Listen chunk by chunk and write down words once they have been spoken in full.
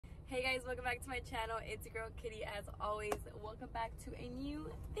Hey guys, welcome back to my channel. It's your girl Kitty. As always, welcome back to a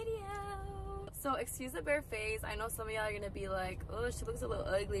new video. So excuse the bare face. I know some of y'all are gonna be like, oh, she looks a little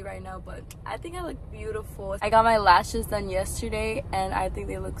ugly right now, but I think I look beautiful. I got my lashes done yesterday and I think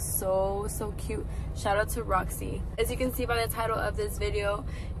they look so cute. Shout out to Roxy. As you can see by the title of this video,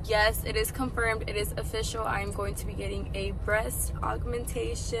 yes, it is confirmed, it is official. I'm going to be getting a breast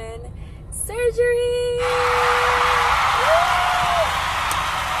augmentation surgery.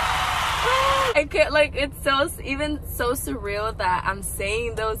 I can't, like, it's so surreal that I'm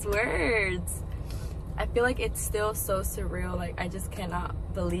saying those words. I feel like it's still so surreal. Like, I just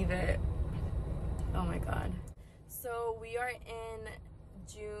cannot believe it. Oh my god. So we are in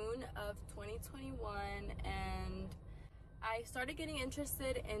June of 2021 and I started getting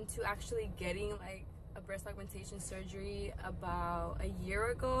interested into actually getting like a breast augmentation surgery about a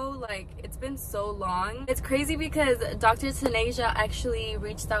year ago. Like, it's been so long. It's crazy because Dr. Tanasia actually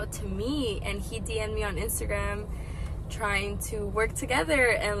reached out to me and he DM'd me on Instagram trying to work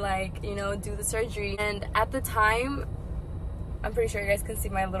together and, like, you know, do the surgery. And at the time, I'm pretty sure you guys can see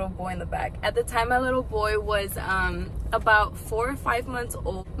my little boy in the back. At the time, my little boy was about 4 or 5 months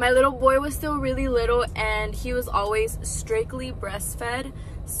old. My little boy was still really little and he was always strictly breastfed.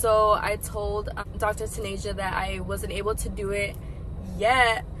 So I told Dr. Tanasia that I wasn't able to do it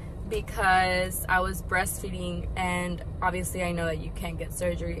yet because I was breastfeeding, and obviously I know that you can't get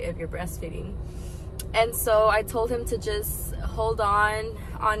surgery if you're breastfeeding. And so I told him to just hold on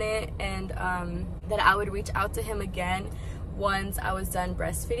it and that I would reach out to him again once I was done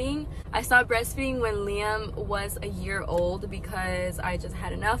breastfeeding. I stopped breastfeeding when Liam was a year old because I just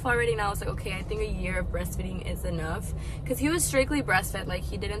had enough already, and I was like, okay, I think a year of breastfeeding is enough, because he was strictly breastfed. Like,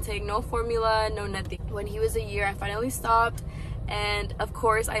 he didn't take no formula, no nothing. When he was a year, I finally stopped, and of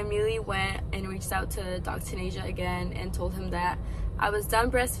course I immediately went and reached out to Dr. Tanasia again and told him that I was done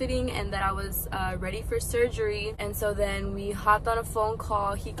breastfeeding and that I was ready for surgery. And so then we hopped on a phone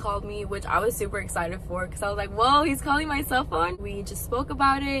call. He called me, which I was super excited for because I was like, whoa, he's calling my cell phone. We just spoke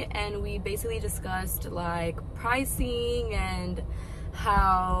about it and we basically discussed like pricing and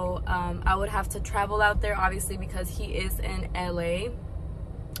how I would have to travel out there, obviously, because he is in LA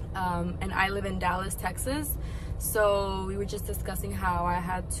and I live in Dallas, Texas. So we were just discussing how I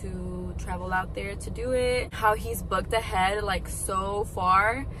had to travel out there to do it, how he's booked ahead like so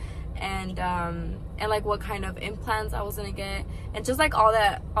far, and like what kind of implants I was gonna get, and just like all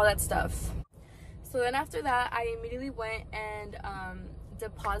that stuff. So then after that, I immediately went and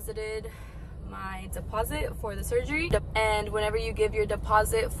deposited my deposit for the surgery. And whenever you give your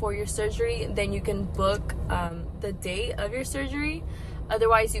deposit for your surgery, then you can book the date of your surgery.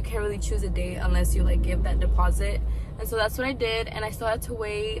 Otherwise, you can't really choose a date unless you like give that deposit. And so that's what I did, and I still had to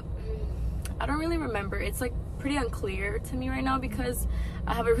wait. I don't really remember. It's like pretty unclear to me right now because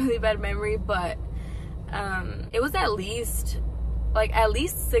I have a really bad memory, but it was at least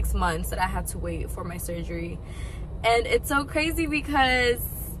 6 months that I had to wait for my surgery. And it's so crazy because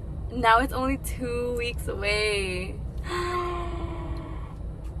now it's only 2 weeks away.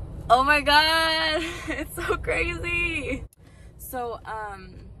 Oh my god, it's so crazy. So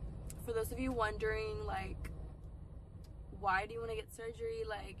for those of you wondering, like, why do you want to get surgery?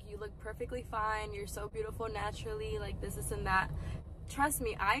 Like, you look perfectly fine, you're so beautiful naturally, like this and that. Trust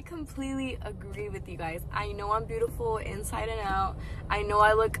me, I completely agree with you guys. I know I'm beautiful inside and out. I know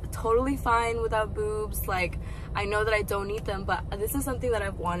I look totally fine without boobs. Like, I know that I don't need them, but this is something that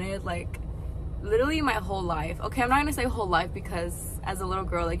I've wanted like literally my whole life. Okay, I'm not gonna say whole life because as a little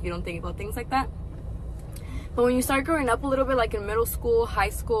girl, like, you don't think about things like that. But when you start growing up a little bit, like in middle school, high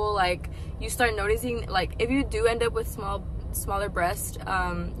school, like, you start noticing, like, if you do end up with smaller breasts,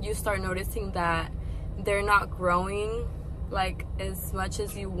 you start noticing that they're not growing like as much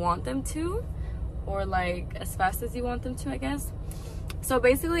as you want them to, or like as fast as you want them to, I guess. So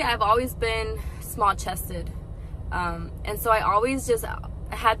basically, I've always been small chested, and so I always just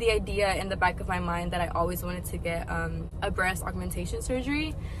had the idea in the back of my mind that I always wanted to get a breast augmentation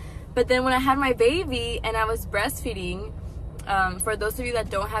surgery. But then when I had my baby and I was breastfeeding, for those of you that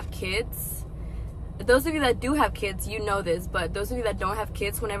don't have kids, those of you that do have kids, you know this, but those of you that don't have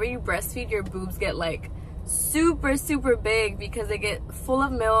kids, whenever you breastfeed, your boobs get like super big because they get full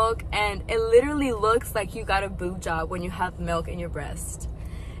of milk, and it literally looks like you got a boob job when you have milk in your breast.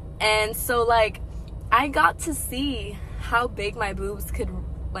 And so, like, I got to see how big my boobs could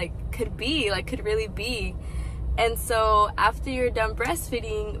really be. And so after you're done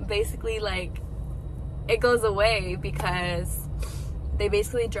breastfeeding, basically, like, it goes away because they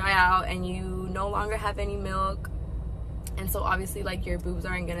basically dry out and you no longer have any milk. And so obviously, like, your boobs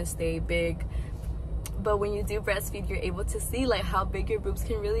aren't gonna stay big but when you do breastfeed, you're able to see like how big your boobs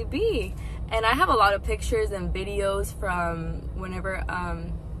can really be. And I have a lot of pictures and videos from whenever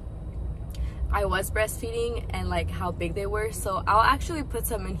I was breastfeeding and like how big they were. So I'll actually put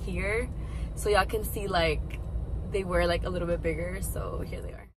some in here so y'all can see like they were like a little bit bigger. So here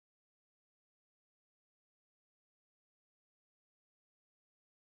they are.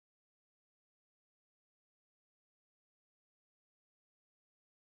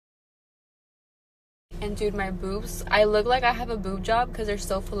 And dude, my boobs, I look like I have a boob job because they're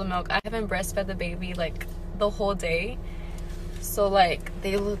so full of milk. I haven't breastfed the baby like the whole day, so like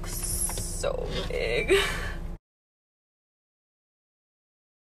they look so big.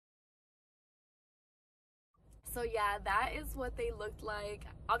 So yeah, that is what they looked like.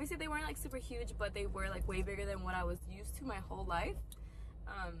 Obviously they weren't like super huge, but they were like way bigger than what I was used to my whole life.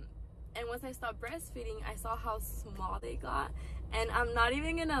 And once I stopped breastfeeding, I saw how small they got. And I'm not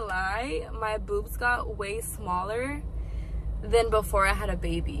even gonna lie, my boobs got way smaller than before I had a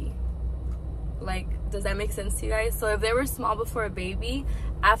baby. Like, does that make sense to you guys? So if they were small before a baby,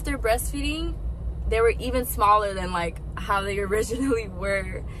 after breastfeeding, they were even smaller than like how they originally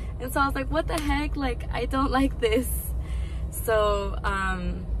were. And so I was like, what the heck? Like, I don't like this. So,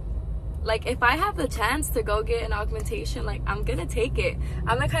 like if I have the chance to go get an augmentation, like I'm gonna take it.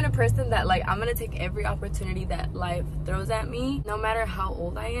 I'm the kind of person that like I'm gonna take every opportunity that life throws at me, no matter how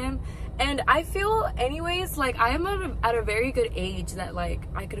old I am. And I feel anyways like I am at a very good age that like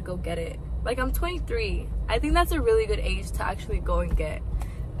I could go get it. Like I'm 23. I think that's a really good age to actually go and get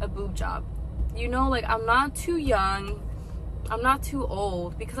a boob job. You know, like I'm not too young, I'm not too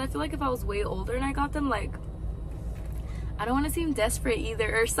old, because I feel like if I was way older and I got them, like I don't want to seem desperate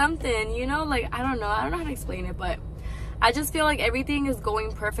either or something, you know, like I don't know how to explain it, but I just feel like everything is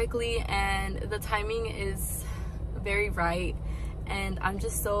going perfectly and the timing is very right, and I'm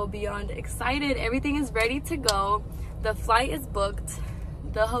just so beyond excited. Everything is ready to go. The flight is booked,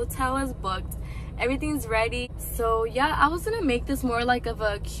 the hotel is booked, everything's ready. So yeah, I was gonna make this more like of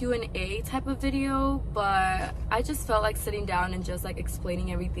a Q&A type of video, but I just felt like sitting down and just like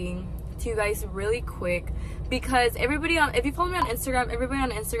explaining everything to you guys really quick, because everybody on, if you follow me on Instagram, everybody on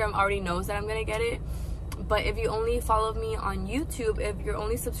Instagram already knows that I'm gonna get it. But if you only follow me on YouTube, if you're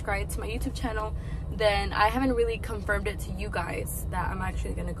only subscribed to my YouTube channel, then I haven't really confirmed it to you guys that I'm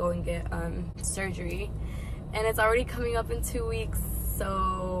actually gonna go and get surgery, and it's already coming up in 2 weeks.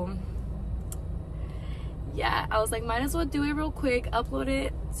 So yeah, I was like, might as well do it real quick, upload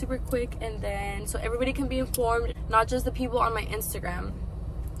it super quick, and then so everybody can be informed, not just the people on my Instagram.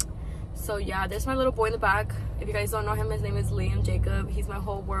 So yeah, there's my little boy in the back. If you guys don't know him, his name is Liam Jacob. He's my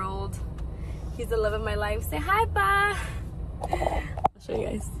whole world. He's the love of my life. Say hi, Pa. I'll show you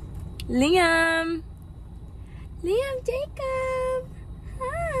guys. Liam. Liam Jacob.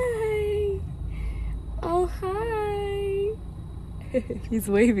 Hi. Oh, hi. He's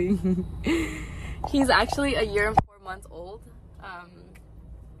waving. He's actually a year and 4 months old.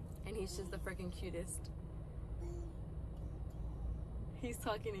 And he's just the freaking cutest. He's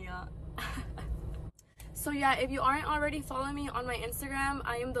talking to y'all. So yeah, if you aren't already following me on my Instagram,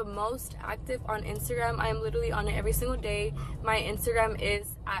 I am the most active on Instagram. I am literally on it every single day. My Instagram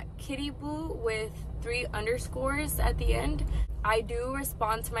is at kittyboo with 3 underscores at the end. I do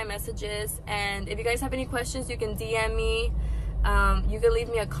respond to my messages, and if you guys have any questions, you can DM me. You can leave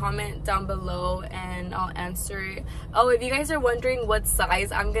me a comment down below and I'll answer it. Oh, if you guys are wondering what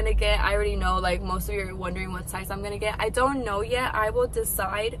size I'm gonna get, I already know, like most of you are wondering what size I'm gonna get. I don't know yet. I will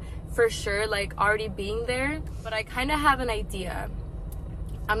decide for sure, like already being there, but I kind of have an idea.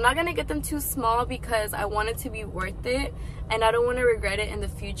 I'm not gonna get them too small because I want it to be worth it, and I don't want to regret it in the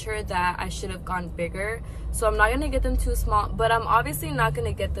future that I should have gone bigger. So I'm not gonna get them too small, but I'm obviously not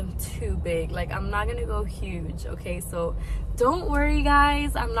gonna get them too big. Like I'm not gonna go huge, okay? So don't worry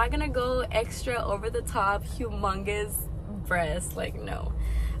guys, I'm not gonna go extra over the top humongous breasts, like no.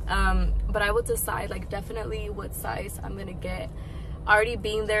 But I will decide like definitely what size I'm gonna get. Already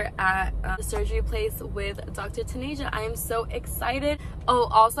being there at the surgery place with Dr. Tanasia, I am so excited. Oh,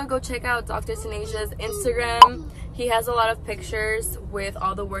 also go check out Dr. Tanasia's Instagram. He has a lot of pictures with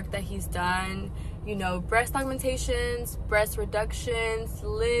all the work that he's done, you know, breast augmentations, breast reductions,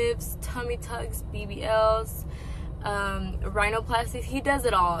 lifts, tummy tucks, BBLs, rhinoplasties. He does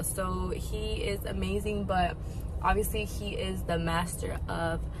it all, so he is amazing. But obviously he is the master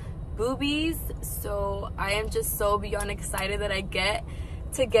of boobies, so I am just so beyond excited that I get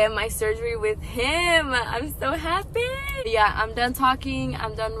to get my surgery with him. I'm so happy. Yeah, I'm done talking,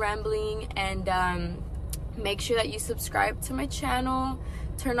 I'm done rambling, and make sure that you subscribe to my channel,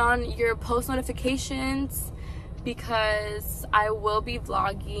 turn on your post notifications, because I will be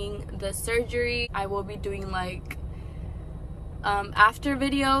vlogging the surgery. I will be doing like after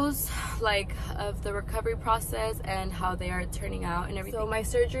videos like of the recovery process and how they are turning out and everything. So my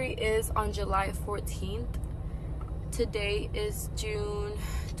surgery is on July 14th. Today is June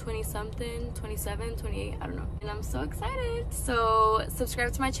 20 something, 27, 28, I don't know. And I'm so excited. So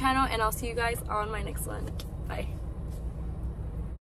subscribe to my channel and I'll see you guys on my next one. Bye.